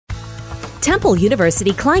Temple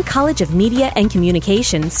University Klein College of Media and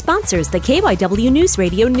Communication sponsors the KYW News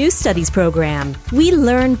Radio News Studies program. We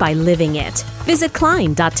learn by living it. Visit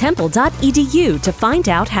klein.temple.edu to find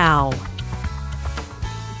out how.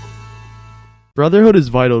 Brotherhood is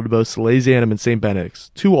vital to both Salesianum and St. Benedict's,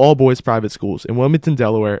 two all-boys private schools in Wilmington,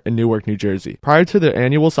 Delaware, and Newark, New Jersey. Prior to their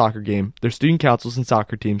annual soccer game, their student councils and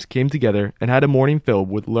soccer teams came together and had a morning filled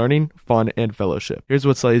with learning, fun, and fellowship. Here's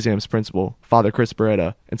what Salesianum's principal, Father Chris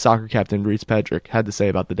Beretta, and soccer captain Reese Pedrick had to say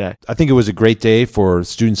about the day. I think it was a great day for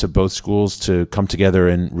students of both schools to come together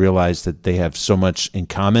and realize that they have so much in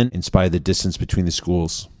common in spite of the distance between the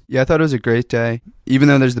schools. Yeah, I thought it was a great day. Even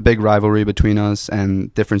though there's the big rivalry between us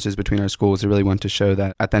and differences between our schools, it really went to show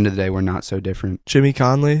that at the end of the day, we're not so different. Jimmy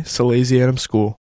Conley, Salesianum School.